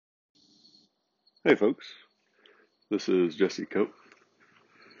Hey folks, this is Jesse Cope,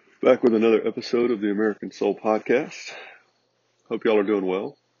 back with another episode of the American Soul Podcast. Hope y'all are doing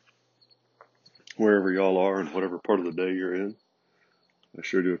well, wherever y'all are and whatever part of the day you're in. I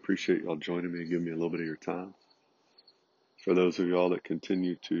sure do appreciate y'all joining me and giving me a little bit of your time. For those of y'all that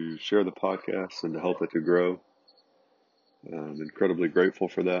continue to share the podcast and to help it to grow, I'm incredibly grateful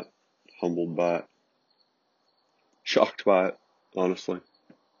for that, humbled by it, shocked by it, honestly.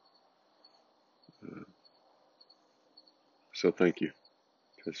 So thank you,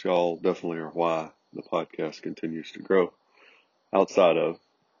 because y'all definitely are why the podcast continues to grow outside of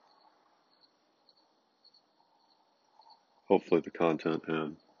hopefully the content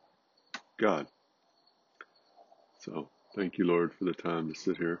and God. So thank you, Lord, for the time to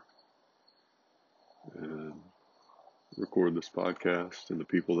sit here and record this podcast and the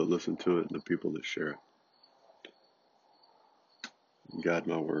people that listen to it and the people that share it. Guide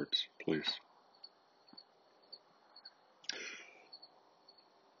my words, please.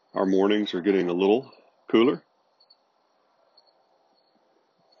 Our mornings are getting a little cooler.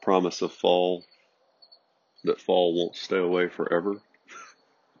 Promise of fall, that fall won't stay away forever,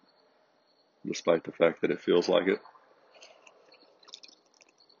 despite the fact that it feels like it.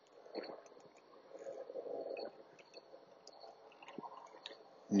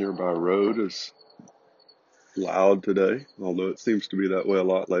 Nearby road is loud today, although it seems to be that way a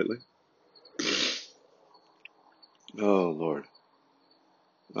lot lately. Oh, Lord.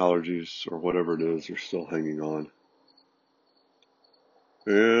 Allergies or whatever it is are still hanging on.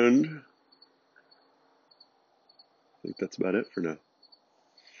 And I think that's about it for now.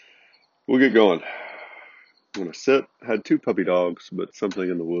 We'll get going. I'm going to sit. I had 2 puppy dogs, but something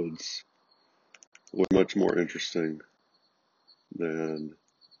in the woods was much more interesting than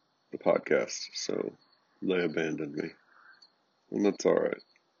the podcast, so they abandoned me, and that's all right.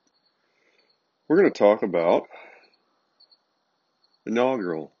 We're going to talk about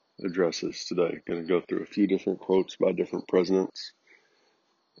inaugural addresses today. Going to go through a few different quotes by different presidents,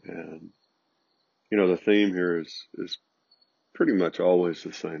 and the theme here is pretty much always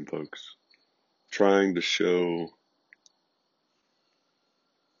the same, folks. Trying to show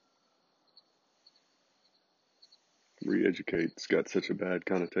re-educate's got such a bad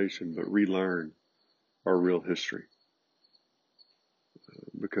connotation, but relearn our real history,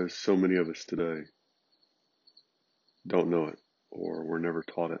 because so many of us today don't know it or were never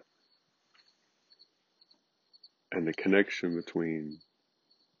taught it. And the connection between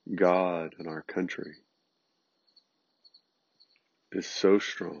God and our country is so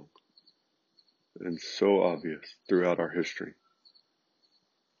strong and so obvious throughout our history.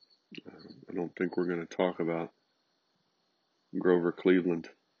 I don't think we're going to talk about Grover Cleveland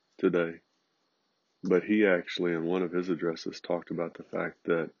today, but he actually in one of his addresses talked about the fact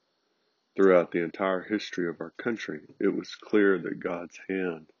that throughout the entire history of our country, it was clear that God's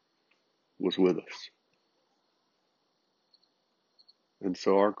hand was with us. And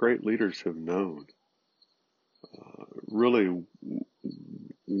so our great leaders have known, really,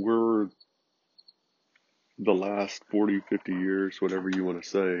 we're the last 40, 50 years, whatever you want to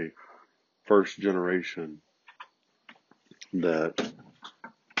say, first generation that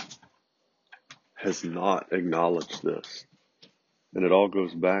has not acknowledged this. And it all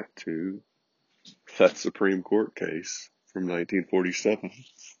goes back to that Supreme Court case from 1947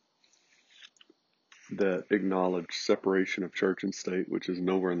 that acknowledged separation of church and state, which is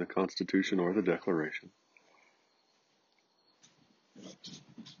nowhere in the Constitution or the Declaration,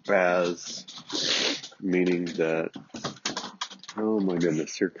 as meaning that, oh my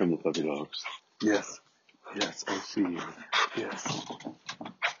goodness, here come the puppy dogs. Yes, I see you. Yes.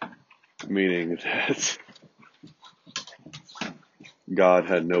 Meaning that God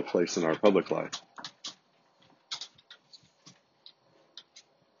had no place in our public life.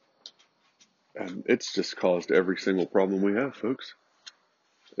 And it's just caused every single problem we have, folks.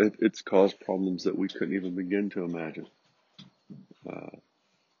 It's caused problems that we couldn't even begin to imagine.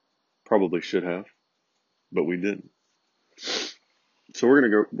 Probably should have, but we didn't. So we're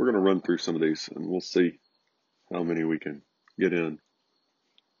gonna run through some of these, and we'll see how many we can get in.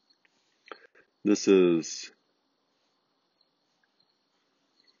 This is,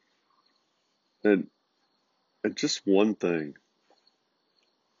 and just one thing,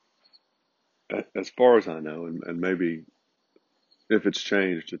 as far as I know, and maybe if it's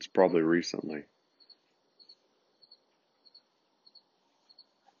changed, it's probably recently.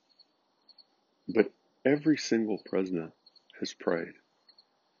 But every single president has prayed.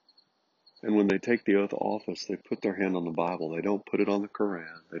 And when they take the oath of office, they put their hand on the Bible. They don't put it on the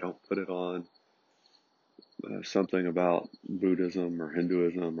Quran. They don't put it on something about Buddhism or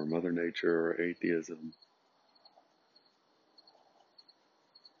Hinduism or Mother Nature or atheism.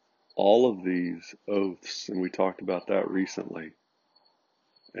 All of these oaths, and we talked about that recently,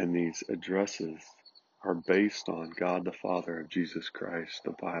 and these addresses are based on God the Father, Jesus Christ,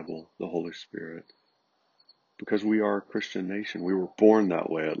 the Bible, the Holy Spirit. Because we are a Christian nation. We were born that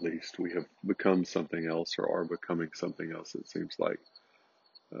way, at least. We have become something else or are becoming something else, it seems like.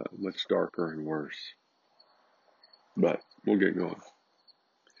 Much darker and worse. But we'll get going.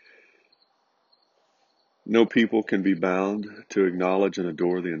 No people can be bound to acknowledge and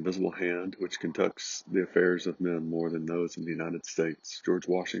adore the invisible hand which conducts the affairs of men more than those in the United States. George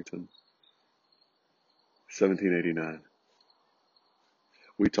Washington, 1789.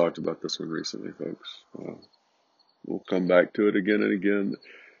 We talked about this one recently, folks. We'll come back to it again and again.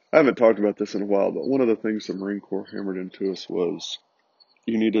 I haven't talked about this in a while, but one of the things the Marine Corps hammered into us was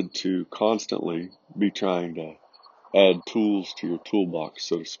you needed to constantly be trying to add tools to your toolbox,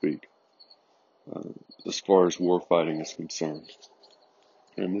 so to speak, as far as warfighting is concerned.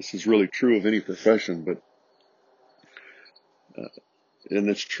 And this is really true of any profession, but and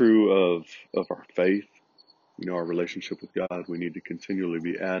it's true of our faith, our relationship with God. We need to continually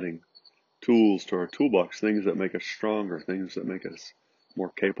be adding tools to our toolbox, things that make us stronger, things that make us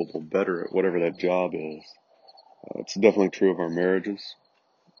more capable, better at whatever that job is. It's definitely true of our marriages.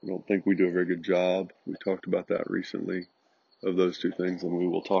 I don't think we do a very good job. We talked about that recently, of those two things, and we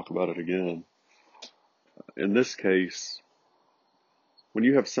will talk about it again. In this case, when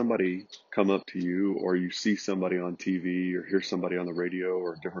you have somebody come up to you, or you see somebody on TV or hear somebody on the radio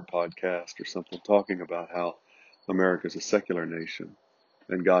or a different podcast or something talking about how America is a secular nation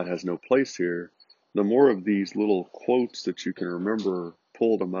and God has no place here, the more of these little quotes that you can remember,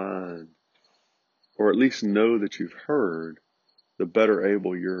 pull to mind, or at least know that you've heard, the better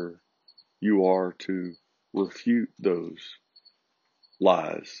able you are to refute those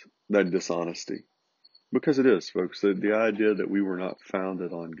lies, that dishonesty. Because it is, folks. The idea that we were not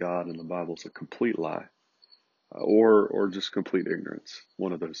founded on God and the Bible is a complete lie, or just complete ignorance.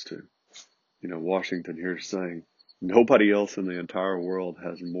 One of those two. Washington here is saying nobody else in the entire world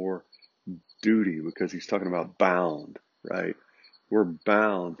has more duty, because he's talking about bound, right? We're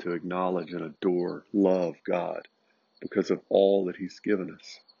bound to acknowledge and adore, love God because of all that He's given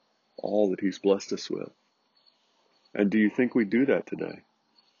us, all that He's blessed us with. And do you think we do that today?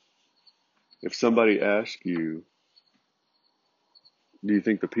 If somebody asks you, do you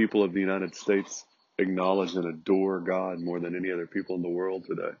think the people of the United States acknowledge and adore God more than any other people in the world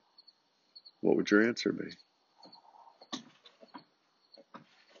today? What would your answer be?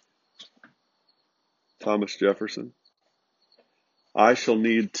 Thomas Jefferson. I shall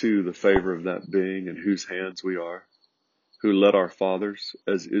need too the favor of that being in whose hands we are, who led our fathers,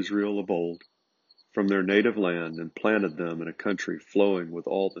 as Israel of old, from their native land and planted them in a country flowing with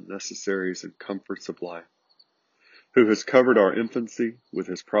all the necessaries and comforts of life, who has covered our infancy with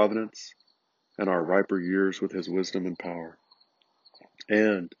His providence and our riper years with His wisdom and power,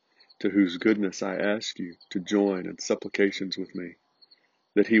 and to whose goodness I ask you to join in supplications with me,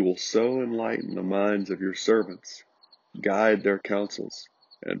 that He will so enlighten the minds of your servants, guide their counsels,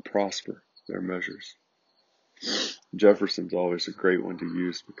 and prosper their measures. Jefferson's always a great one to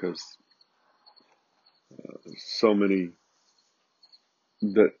use, because so many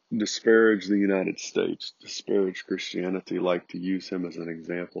that disparage the United States, disparage Christianity, like to use him as an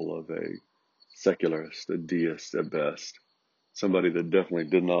example of a secularist, a deist at best, somebody that definitely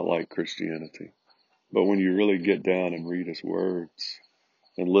did not like Christianity. But when you really get down and read his words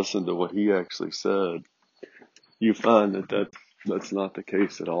and listen to what he actually said, you find that that's not the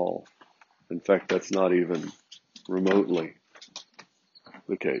case at all. In fact, that's not even remotely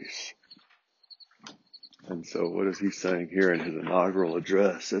the case. And so what is he saying here in his inaugural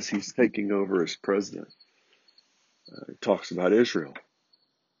address as he's taking over as president? He talks about Israel,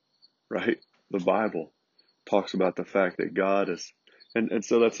 right? The Bible talks about the fact that God is, and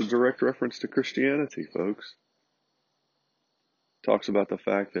so that's a direct reference to Christianity, folks. Talks about the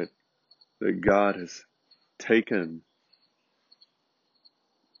fact that God has taken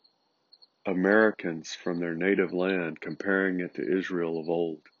Americans from their native land, comparing it to Israel of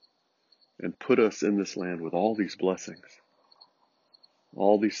old, and put us in this land with all these blessings,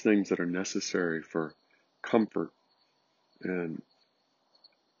 all these things that are necessary for comfort. And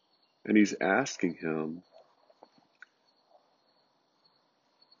he's asking him,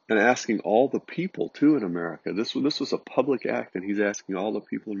 and asking all the people too in America. This was a public act, and he's asking all the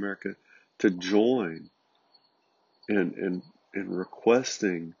people in America to join in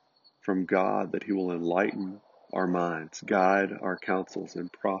requesting from God that He will enlighten our minds, guide our counsels,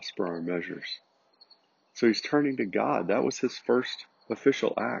 and prosper our measures. So he's turning to God. That was his first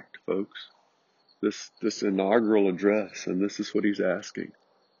official act, folks. This inaugural address, and this is what he's asking.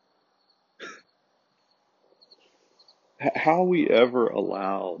 How we ever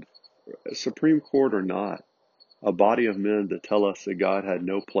allowed, Supreme Court or not, a body of men to tell us that God had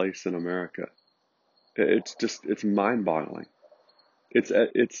no place in America. It's mind-boggling.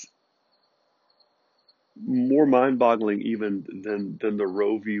 It's more mind-boggling even than the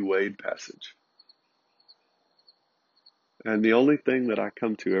Roe v. Wade passage. And the only thing that I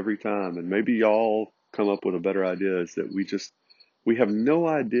come to every time, and maybe y'all come up with a better idea, is that we have no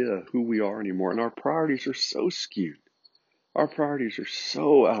idea who we are anymore, and our priorities are so skewed. Our priorities are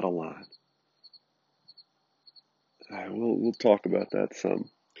so out of line. We'll talk about that some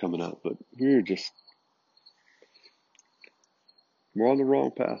coming up, but we're on the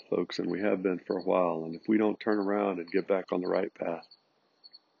wrong path, folks, and we have been for a while. And if we don't turn around and get back on the right path,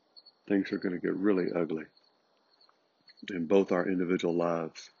 things are going to get really ugly in both our individual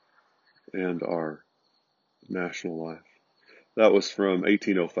lives and our national life. That was from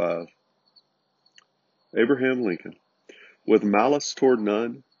 1805. Abraham Lincoln. With malice toward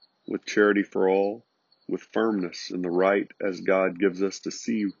none, with charity for all, with firmness in the right as God gives us to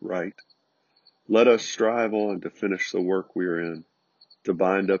see right, let us strive on to finish the work we are in, to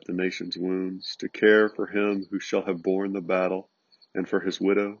bind up the nation's wounds, to care for him who shall have borne the battle, and for his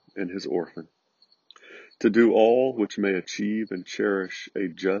widow and his orphan, to do all which may achieve and cherish a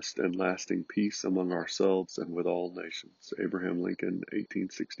just and lasting peace among ourselves and with all nations. Abraham Lincoln,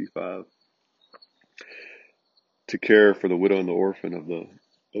 1865. To care for the widow and the orphan of the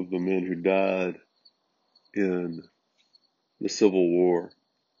men who died in the Civil War.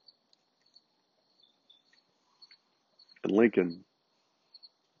 And we've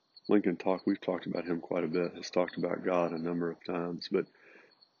talked about him quite a bit, has talked about God a number of times, but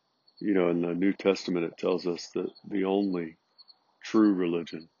in the New Testament it tells us that the only true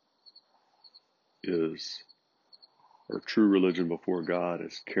religion true religion before God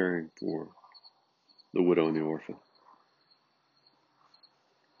is caring for the widow and the orphan.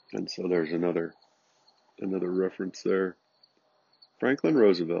 And so there's another reference there. Franklin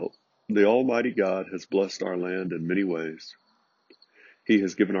Roosevelt. The Almighty God has blessed our land in many ways. He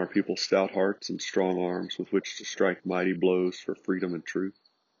has given our people stout hearts and strong arms with which to strike mighty blows for freedom and truth.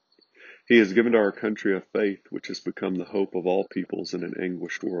 He has given to our country a faith which has become the hope of all peoples in an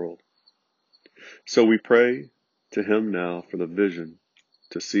anguished world. So we pray to him now for the vision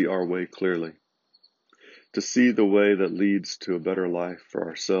to see our way clearly, to see the way that leads to a better life for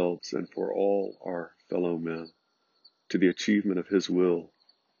ourselves and for all our fellow men, to the achievement of his will,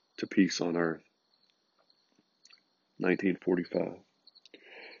 to peace on earth. 1945.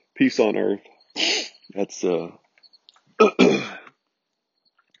 Peace on earth. That's a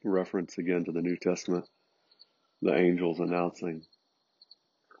reference again to the New Testament. The angels announcing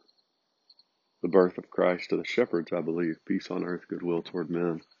the birth of Christ to the shepherds, I believe. Peace on earth, goodwill toward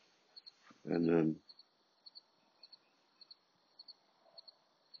men. And then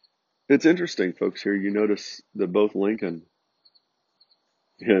it's interesting, folks, here you notice that both Lincoln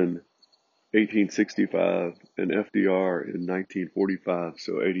in 1865 and FDR in 1945,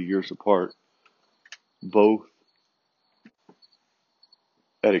 so 80 years apart, both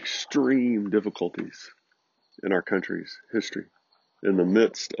at extreme difficulties in our country's history, in the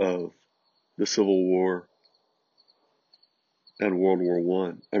midst of the Civil War and World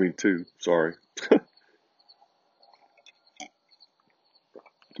War II,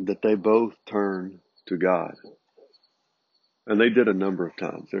 that they both turned to God. And they did a number of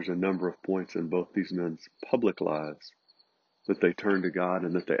times. There's a number of points in both these men's public lives that they turned to God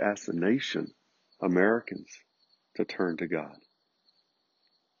and that they asked the nation, Americans, to turn to God.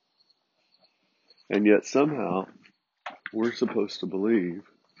 And yet somehow we're supposed to believe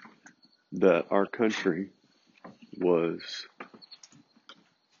that our country was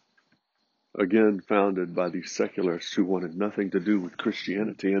again founded by these secularists who wanted nothing to do with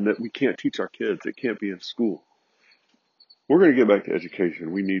Christianity, and that we can't teach our kids. It can't be in school. We're going to get back to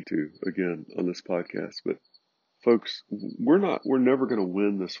education. We need to, again, on this podcast. But folks, we're never going to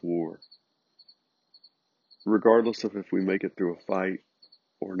win this war, regardless of if we make it through a fight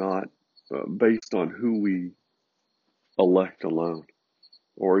or not, based on who we elect alone,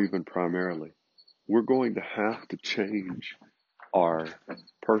 or even primarily. We're going to have to change our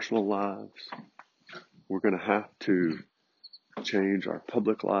personal lives. We're going to have to change our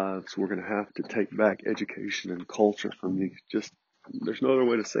public lives. We're going to have to take back education and culture from there's no other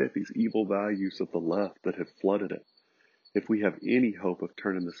way to say it, these evil values of the left that have flooded it, if we have any hope of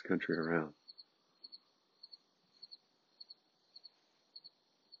turning this country around.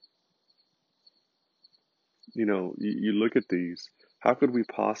 You look at these. How could we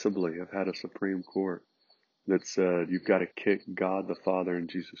possibly have had a Supreme Court that said you've got to kick God the Father and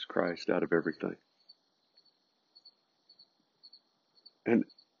Jesus Christ out of everything? And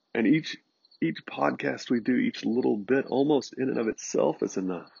and each podcast we do, each little bit, almost in and of itself, is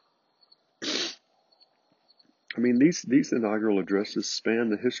enough. I mean, these inaugural addresses span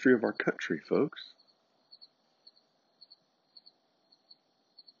the history of our country, folks.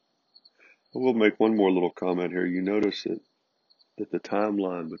 I will make one more little comment here. You notice that the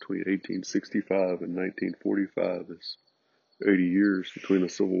timeline between 1865 and 1945 is 80 years between the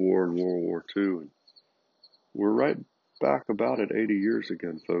Civil War and World War II. And we're right back about at 80 years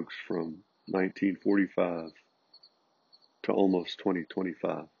again, folks, from 1945 to almost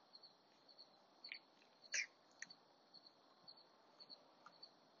 2025.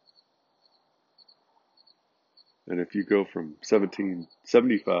 And if you go from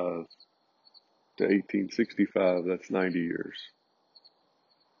 1775 to 1865, that's 90 years.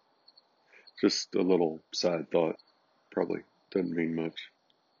 Just a little side thought. Probably doesn't mean much.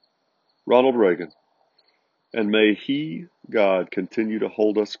 Ronald Reagan. And may He, God, continue to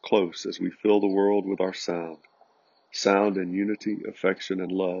hold us close as we fill the world with our sound. Sound in unity, affection,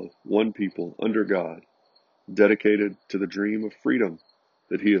 and love. One people under God, dedicated to the dream of freedom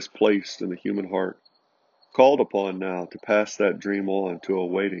that He has placed in the human heart. Called upon now to pass that dream on to a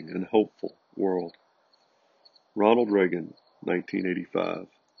waiting and hopeful world. Ronald Reagan, 1985.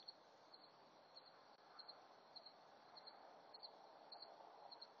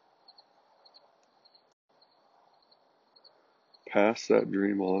 Pass that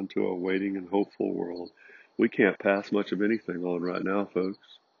dream on to a waiting and hopeful world. We can't pass much of anything on right now,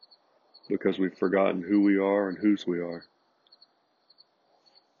 folks, because we've forgotten who we are and whose we are.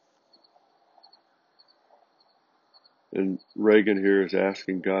 And Reagan here is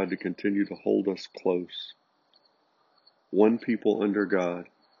asking God to continue to hold us close. One people under God.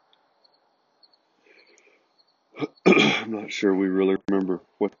 I'm not sure we really remember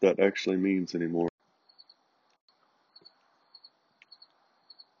what that actually means anymore.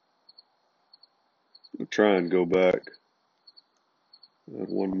 I'll try and go back. I had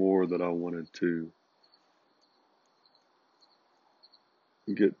one more that I wanted to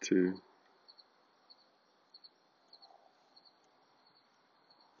get to,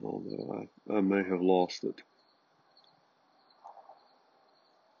 although I may have lost it.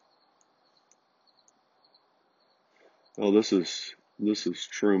 Oh, this is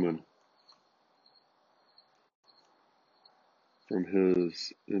Truman from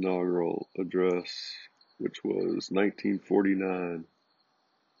his inaugural address, which was 1949.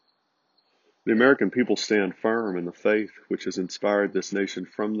 The American people stand firm in the faith which has inspired this nation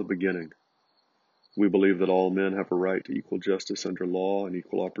from the beginning. We believe that all men have a right to equal justice under law and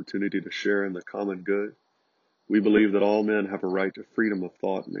equal opportunity to share in the common good. We believe that all men have a right to freedom of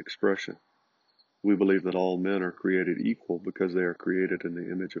thought and expression. We believe that all men are created equal because they are created in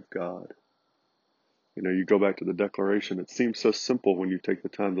the image of God. You go back to the Declaration. It seems so simple when you take the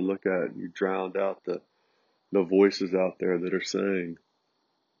time to look at it and you drown out the voices out there that are saying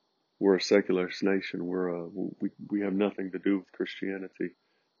we're a secular nation. We have nothing to do with Christianity.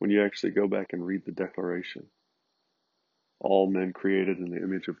 When you actually go back and read the Declaration, all men created in the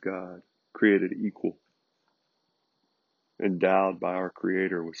image of God, created equal, endowed by our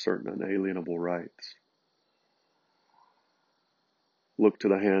Creator with certain unalienable rights. Look to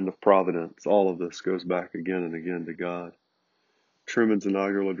the hand of providence. All of this goes back again and again to God. Truman's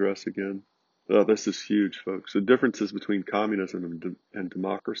inaugural address again. Oh, this is huge, folks. The differences between communism and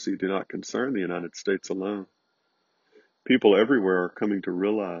democracy do not concern the United States alone. People everywhere are coming to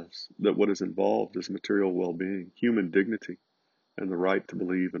realize that what is involved is material well-being, human dignity, and the right to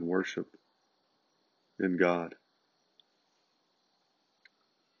believe and worship in God.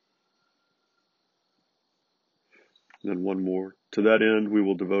 And then one more. To that end, we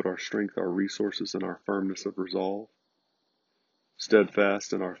will devote our strength, our resources, and our firmness of resolve.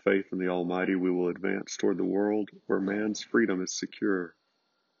 Steadfast in our faith in the Almighty, we will advance toward the world where man's freedom is secure.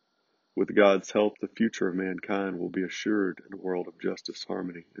 With God's help, the future of mankind will be assured in a world of justice,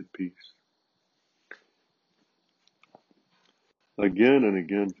 harmony, and peace. Again and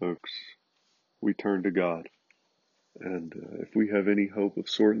again, folks, we turn to God. And if we have any hope of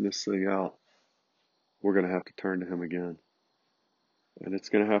sorting this thing out, we're going to have to turn to Him again. And it's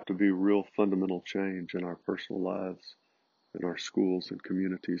going to have to be real fundamental change in our personal lives, in our schools and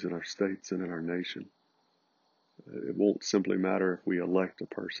communities, in our states, and in our nation. It won't simply matter if we elect a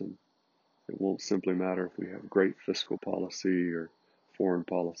person. It won't simply matter if we have great fiscal policy or foreign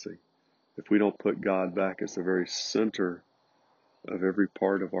policy. If we don't put God back as the very center of every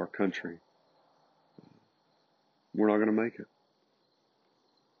part of our country, we're not going to make it.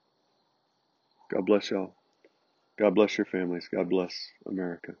 God bless y'all. God bless your families. God bless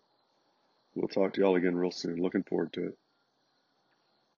America. We'll talk to y'all again real soon. Looking forward to it.